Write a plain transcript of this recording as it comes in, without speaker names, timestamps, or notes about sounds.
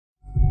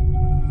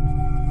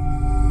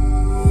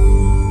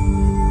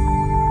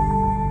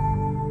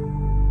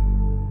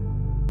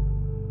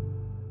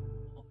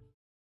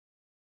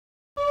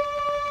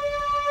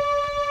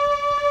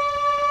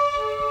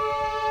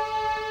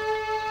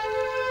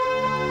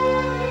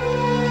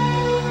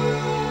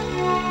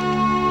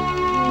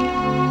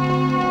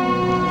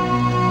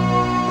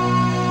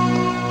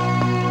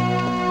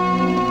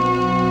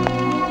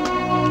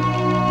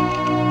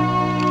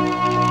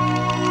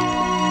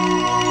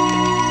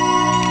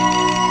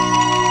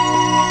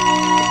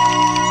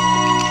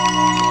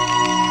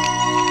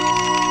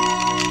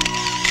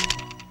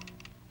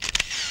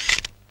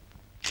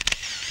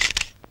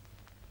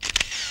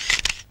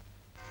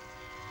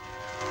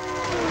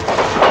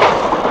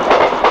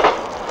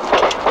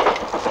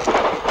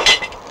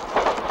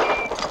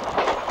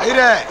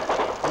ஐரே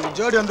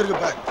ஜோடி வந்திருக்கு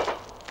பார்.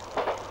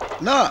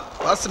 என்ன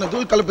வாசனை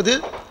தூள் கலப்புது?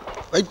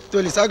 வயிற்று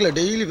வலி சாகல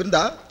டெய்லி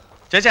விருந்தா?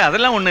 சேச்சா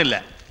அதெல்லாம் ஒண்ணும் இல்ல,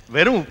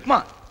 வெறும் உப்புமா.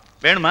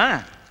 வேணுமா?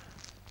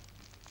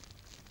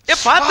 ஏ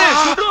பாத்து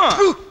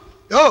சுடும்.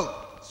 யோ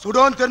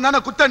சுடும் தெரிந்தானே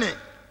குத்தனே.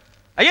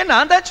 ஐயா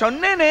நான் தான்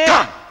சொன்னேனே.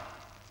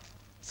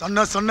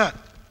 சொன்ன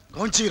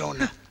கவுன்சிக்கிறோம்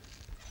ஒண்ணு.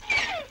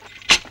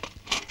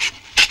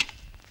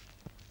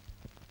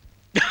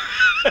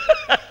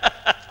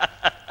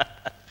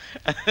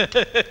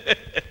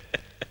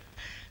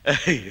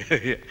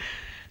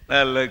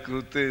 நல்ல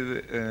கூத்து இது.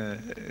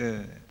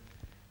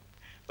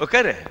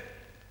 உட்காரு.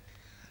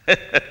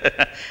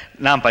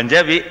 நான்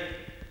பஞ்சாபி.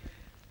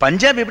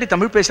 பஞ்சாபி எப்படி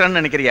தமிழ் பேசுறான்னு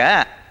நினைக்கிறியா?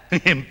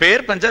 என்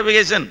பேர் பஞ்சாபி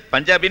ஹாசன்.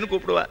 பஞ்சாபின்னு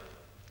கூப்பிடுவா.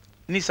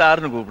 நீ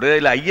சார்னு கூப்பிடு,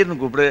 இல்ல ஐயர்னு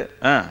கூப்பிடு.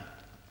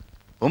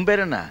 உன்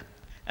பேர் என்ன?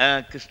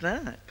 கிருஷ்ணா.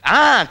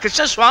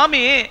 கிருஷ்ண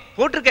சுவாமி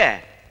போட்டிருக்க.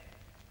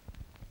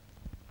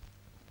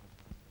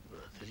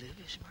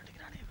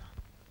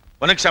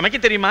 உனக்கு சமைக்க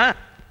தெரியுமா?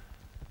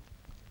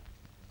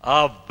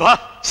 அப்பா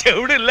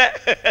செவிடு இல்ல.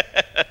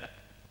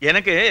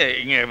 எனக்கு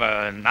இங்க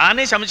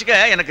நானே சமைச்சுக்க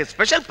எனக்கு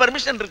ஸ்பெஷல்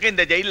பர்மிஷன் இருக்கு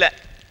இந்த ஜெயில.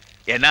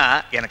 ஏன்னா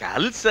எனக்கு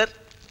அல்சர்,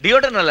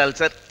 டியோடனல்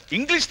அல்சர்.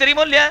 இங்கிலீஷ்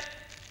தெரியுமோ இல்லையா?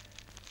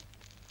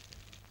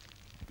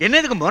 என்ன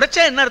இதுக்கு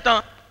முறைச்சா என்ன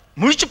அர்த்தம்?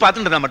 முழிச்சு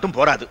பார்த்துட்டு மட்டும்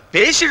போராது,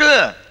 பேசிடு.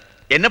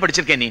 என்ன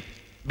படிச்சிருக்கே நீ?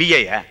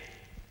 பிஏயா?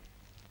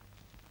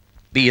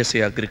 BSc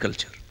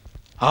agriculture.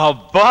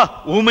 அப்பா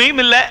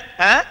உமையும் இல்ல.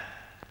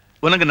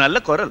 உனக்கு நல்ல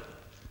குரல்.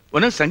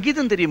 உனக்கு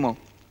சங்கீதம் தெரியுமோ?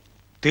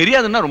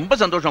 தெரியாதுன்னா ரொம்ப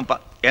சந்தோஷம்ப்பா.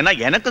 ஏன்னா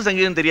எனக்கு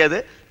சங்கீதம் தெரியாது,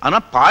 ஆனா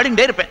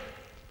பாடிண்டே இருப்பேன்.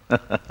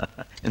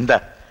 இந்த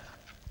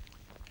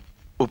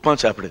உப்புமா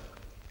சாப்பிடு.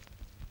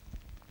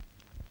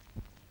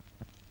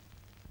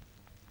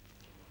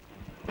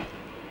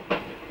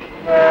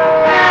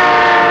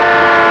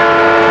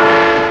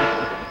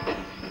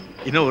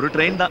 இன்னும் ஒரு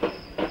ட்ரெயின் தான்,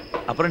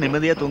 அப்புறம்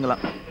நிம்மதியா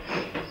தூங்கலாம்.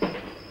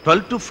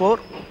 12 to 4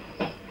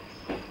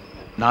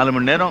 4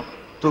 மணி நேரம்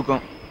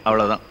தூக்கம்,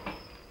 அவ்வளவுதான்.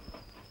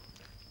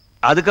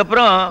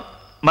 அதுக்கப்புறம்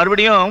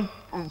மறுபடியும்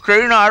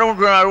ட்ரெயின்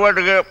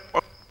ஆரம்பிச்சு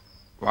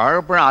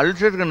வாழைப்பழம்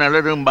அல்சருக்கு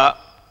நல்லதும்பா.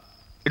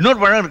 இன்னொரு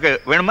பழம் இருக்கு,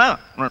 வேணுமா?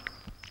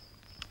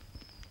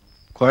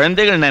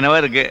 குழந்தைகள் நினைவா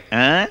இருக்கு.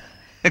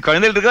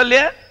 குழந்தைகள் இருக்கா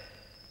இல்லையா?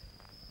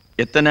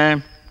 எத்தனை?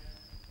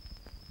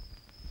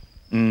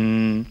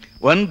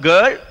 1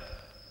 girl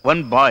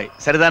 1 boy.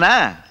 சரிதானா?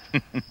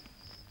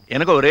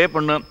 எனக்கு ஒரே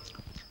பொண்ணு.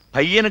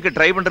 பையனுக்கு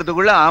ட்ரை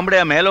பண்றதுக்குள்ள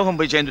ஆம்படையா மேலோகம்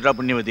போய் சேர்ந்துட்டா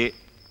புண்ணியவதி.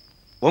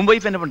 உன்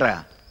வைஃப் என்ன பண்றா?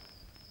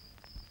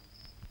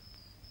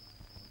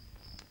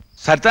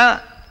 சர்தா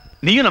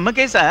நீயும் நம்ம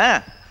கேஸா?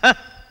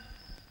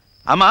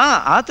 ஆமா,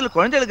 ஆத்துல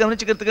குழந்தைகளை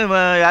கவனிச்சுக்கிறதுக்கு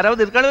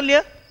யாராவது இருக்காளோ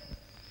இல்லையா?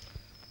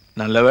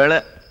 நல்ல வேலை.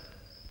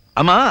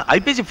 ஆமா,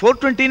 ஐபிசி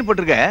 420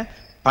 போட்டிருக்க.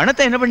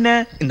 பணத்தை என்ன பண்ண?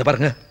 இந்த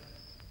பாருங்க,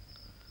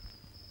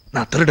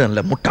 நான்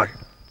திருடன்ல முட்டாள்.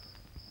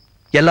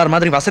 எல்லார்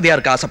மாதிரி வசதியா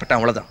இருக்க ஆசைப்பட்டேன்,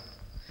 அவ்வளவுதான்.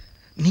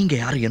 நீங்க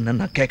யாரு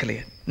என்னன்னு நான்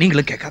கேட்கலையே,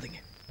 நீங்களும்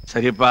கேட்காதீங்க.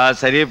 சரிப்பா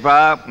சரிப்பா,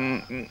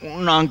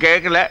 நான்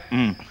கேட்கல.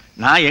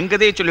 நான் என்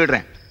கதையை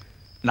சொல்லிடுறேன்.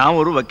 நான்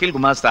ஒரு வக்கீல்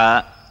குமாஸ்தா.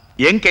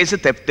 என் கேஸ்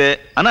தெப்ட்.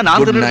 ஆனா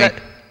நான் திருடுறேன்.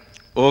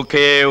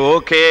 ஓகே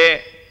ஓகே,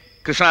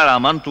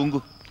 கிருஷ்ணராமான்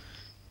தூங்கு,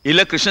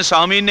 இல்ல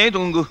கிருஷ்ணசாமின்னே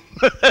தூங்கு.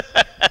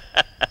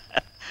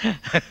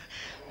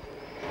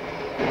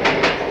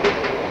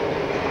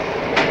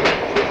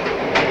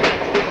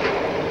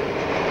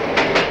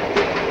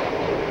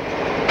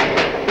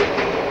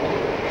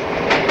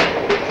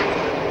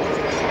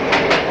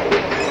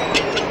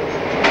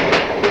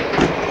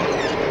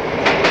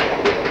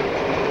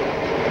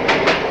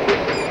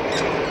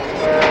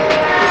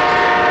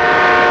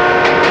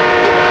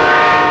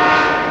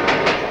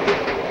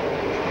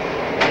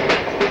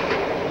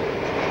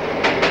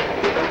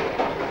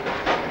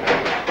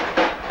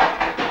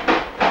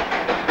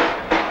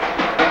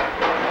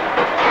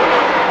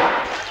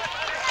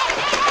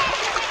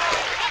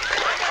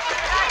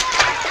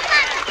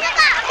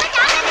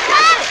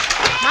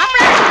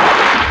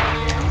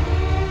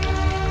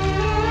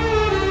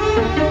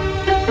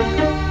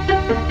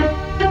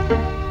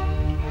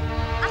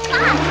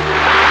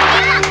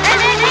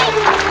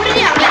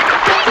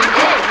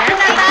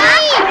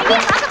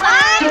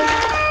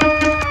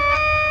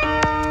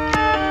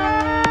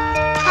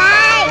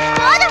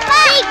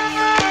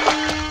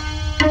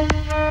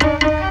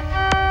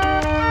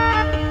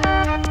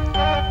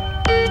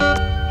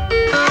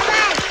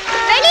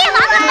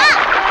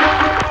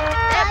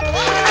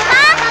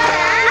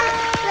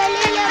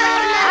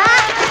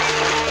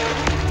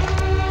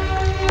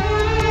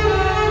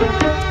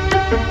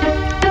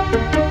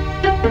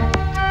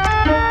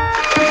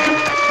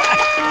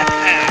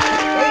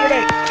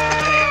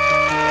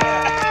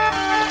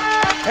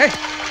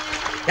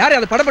 யாரு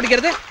அது படம்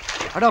படிக்கிறது?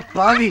 அட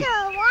பாவி,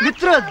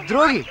 மித்ர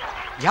துரோகி.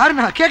 யாரு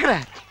நான்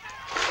கேக்குறேன்?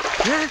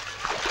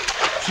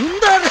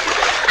 சுந்தர்.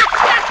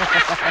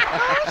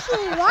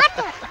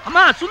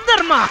 அம்மா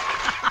சுந்தர்மா.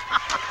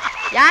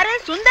 யாரு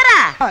சுந்தரா?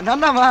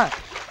 நானாமா.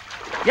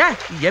 ஏன்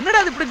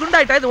என்னடா இது இப்படி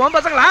குண்டாயிட்டா? இது உன்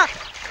பசங்களா?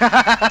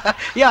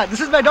 Yeah,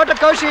 this is my daughter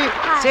Kaushi.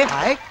 Say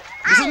hi.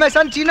 This is my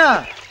son China.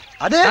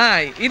 அது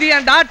இது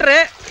என் டாக்டர்,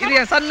 இது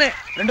என் சன்னு.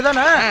 ரெண்டு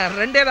தானே?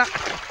 ரெண்டே தான்.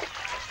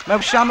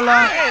 மேம் ஷாமலா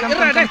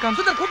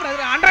சுந்தர்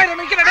கூப்பிடுறாரு.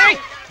 அண்டர்வேர் நிக்கற டேய்.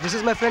 This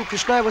is my friend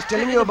Krishna I was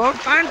telling you about.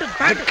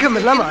 Pant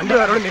இல்லாம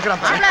அண்டர்வேரோட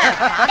நிக்கறான் பாரு.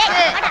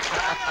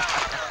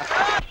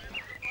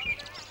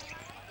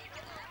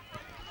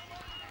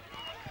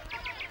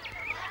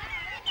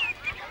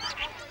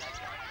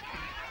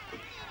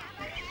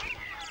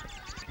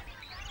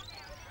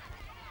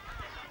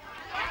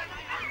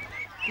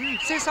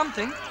 Say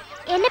something.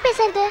 என்ன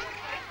பேசுறது?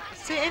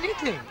 Say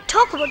anything.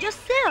 Talk about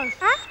yourself.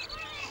 Huh?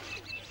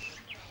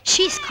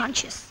 She's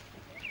conscious.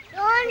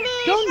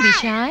 Don't be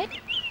shy.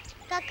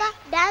 Kaka,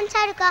 dance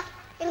ஆடுக்கா.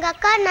 எங்க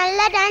அக்கா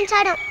நல்லா டான்ஸ்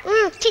ஆடும்.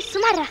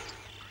 சும்மாடா.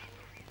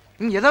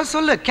 ஏதோ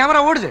சொல்லு,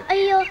 கேமரா ஓடுது.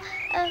 ஐயோ,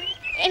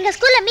 எங்க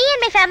ஸ்கூல்ல me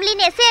and my family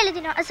னு எஸ்ஏ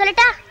எழுதினோம்.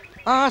 சொல்லட்டா?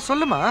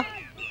 சொல்லுமா.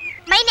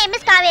 My name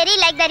is Kaveri,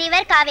 like the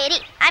river Kaveri.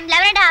 I'm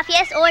 11.5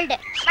 years old.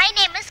 My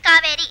name is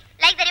Kaveri,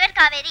 like the river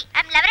Kaveri.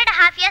 I'm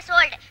 11.5 years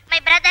old. My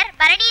brother,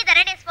 Bharani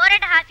Dharan, is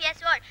 4.5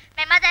 years old.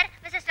 My mother,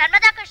 Mrs.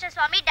 Narmada Krishna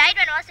Swami, died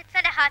when I was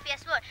 6.5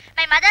 years old.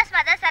 My mother's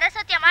mother,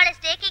 Saraswati Ammal, is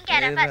taking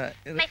care of us.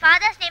 My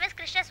father's name is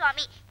Krishna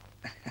Swami.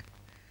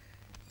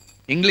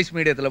 English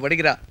மீடியத்துல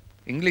படிக்கிறா.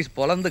 English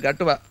பொலந்து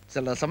கட்டுவா.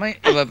 சில சமயம்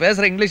இவ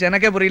பேசுற English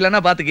எனக்கே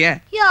புரியலன்னா பாத்துக்கேன்.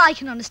 Yeah, I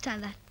can understand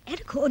that.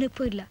 எனக்கு ஒண்ணு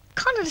புரியல.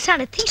 Can't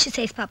understand a thing she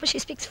says, Papa. She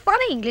speaks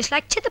funny English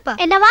like Chitappa.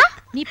 என்னவா?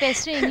 நீ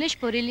பேசுற இங்கிலீஷ்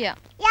புரியலையா?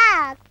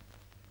 Yeah.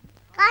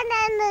 Can't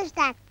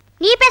understand.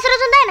 நீ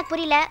பேசுறதும் தான் எனக்கு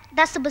புரியல.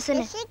 தஸ்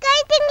புஸ்னு. She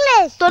speaks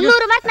English.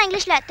 90 மார்க் நான்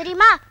இங்கிலீஷ்ல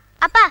தெரியுமா?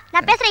 அப்பா,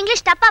 நான் பேசுற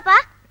இங்கிலீஷ் தப்பாப்பா?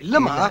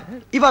 இல்லம்மா.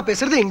 இவா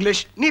பேசுறது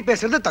இங்கிலீஷ், நீ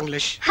பேசுறது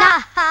Tanglish.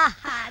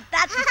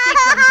 That's the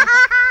secret.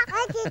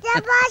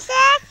 Chitappa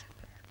says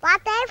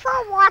water for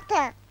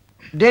water.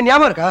 டே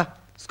ஞாபகம் இருக்கா?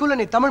 ஸ்கூல்ல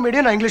நீ தமிழ்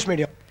மீடியம் நான் இங்கிலீஷ்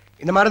மீடியம்.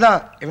 இந்த மாதிரி தான்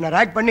இவனை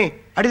ரேக் பண்ணி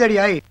அடிதடி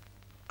ஆகி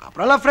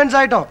அப்புறம்லாம் ஃப்ரெண்ட்ஸ்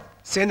ஆயிட்டோம்.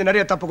 சேர்ந்து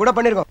நிறைய தப்பு கூட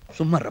பண்ணிருக்கோம்.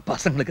 சும்மா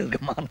பசங்களுக்கு இருக்க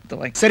மானத்தை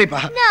வாங்கி. சரிப்பா.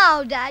 No,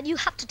 Dad, you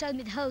have to tell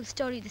me the whole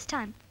story this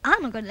time. I'm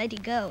not going to let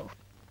it go.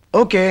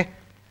 Okay.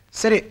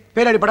 சரி,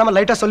 பேரடி படாம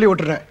லைட்டா சொல்லி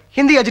விட்டுறேன்.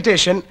 ஹிந்தி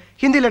எஜுகேஷன்,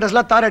 ஹிந்தி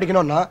லெட்டர்ஸ்லாம் தார்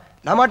அடிக்கணும்னா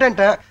நான்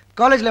மாட்டேன்ட்டேன்.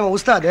 காலேஜ்ல இவன்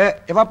உஸ்தாது,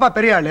 இவன் அப்பா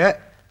பெரிய ஆளு.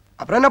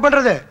 அப்புறம் என்ன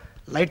பண்றது?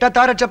 லைட்டா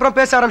தார் அடிச்ச அப்புறம்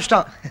பேச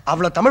ஆரம்பிச்சிட்டான்.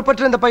 அவ்வளவு தமிழ்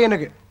பற்று இந்த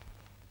பையனுக்கு.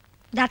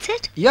 That's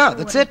it? Yeah,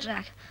 that's it.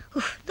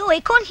 No,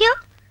 I can't hear.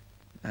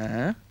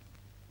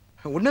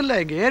 ஒண்ணும் இல்ல,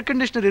 இங்க ஏர்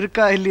கண்டிஷனர்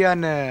இருக்கா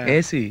இல்லையான்னு.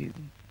 ஏசி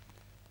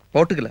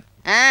போட்டுக்கல.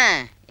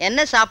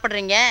 என்ன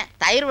சாப்பிடுறீங்க?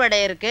 தயிர் வடை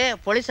இருக்கு,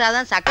 புளி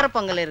சாதம், சக்கரை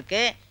பொங்கல்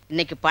இருக்கு.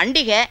 இன்னைக்கு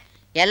பண்டிகை,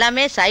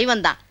 எல்லாமே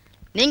சைவம் தான்.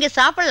 நீங்க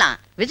சாப்பிடலாம்,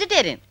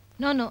 வெஜிடேரியன்.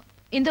 No,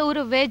 இந்த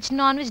ஊரு veg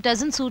non veg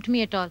doesn't suit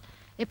me at all.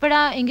 எப்படா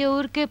இங்க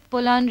ஊருக்கு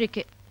போலான்னு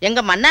இருக்கு.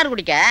 எங்க மன்னார்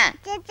குடிக்க?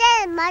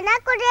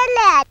 மன்னார்குடி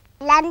இல்ல,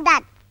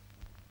 London.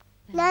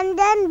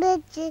 London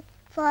bridge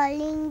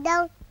falling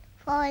down,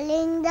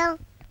 falling down,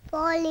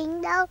 falling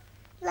down.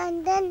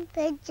 London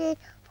bridge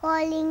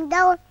falling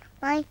down,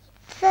 my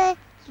fair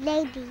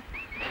lady.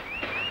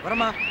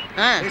 வரமா.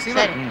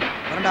 சரி.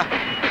 வரடா.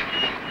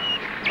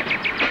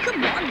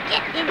 Come on,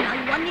 get in now.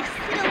 You want me to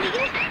sit over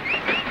here?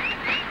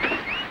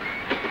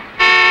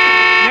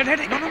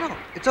 No.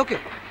 It's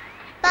okay.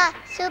 பா,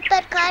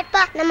 super car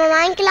பா. நம்ம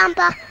வாங்கிக்கலாம்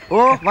பா.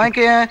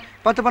 வாங்கிக்க.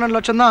 10-12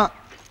 லட்சம் தான்.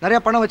 நிறைய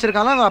பணம்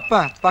வச்சிருக்காங்க அவங்க அப்பா.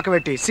 பாக்க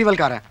வெட்டி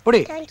சீவல்காரன்.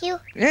 புடி. Thank you.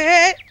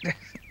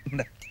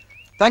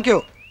 Thank you.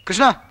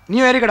 Krishna, நீ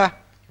ஏறிக்கடா.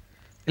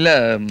 இல்ல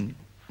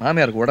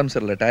மாமியாருக்கு உடம்பு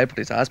சரியில்லை,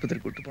 டயபெட்டிஸ்,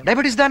 ஆஸ்பத்திரிக்கு கூட்டிட்டு போறேன்.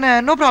 டயபெட்டிஸ் தானே,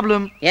 நோ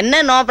ப்ராப்ளம்.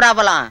 என்ன நோ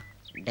ப்ராப்ளம்?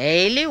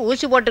 டெய்லி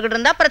ஊசி போட்டுக்கிட்டு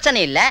இருந்தா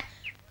பிரச்சனை இல்ல.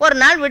 ஒரு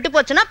நாள் விட்டு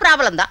போச்சுன்னா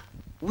ப்ராப்ளம் தான்.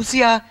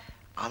 ஊசியா?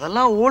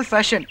 அதெல்லாம் ஓல்ட்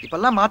ஃபேஷன்.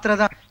 இப்பெல்லாம்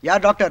மாத்திரதான்.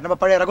 யார் டாக்டர்? நம்ம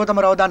பழைய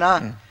ரகுதம ராவ் தானா?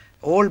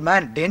 Old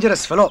man,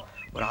 dangerous fellow.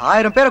 ஒரு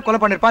 1000 பேரை கொலை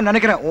பண்ணிருப்பான்னு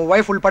நினைக்கிறேன், உன்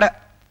வைஃப் உள்பட.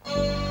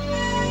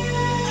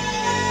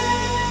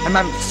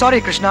 I'm sorry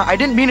Krishna, I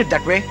didn't mean it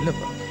that way.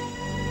 இல்லப்பா.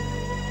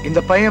 இந்த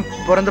பையன்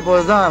பிறந்த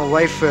போதுதான்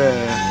வைஃப்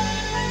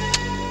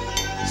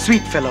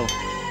ஸ்வீட் ஃபெலோ.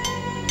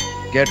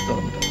 கேட்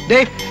திறந்துட்டேன்.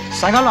 டேய்,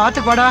 சாயங்காலம்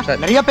ஆத்துக்கு வாடா,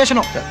 நிறைய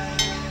பேசணும்.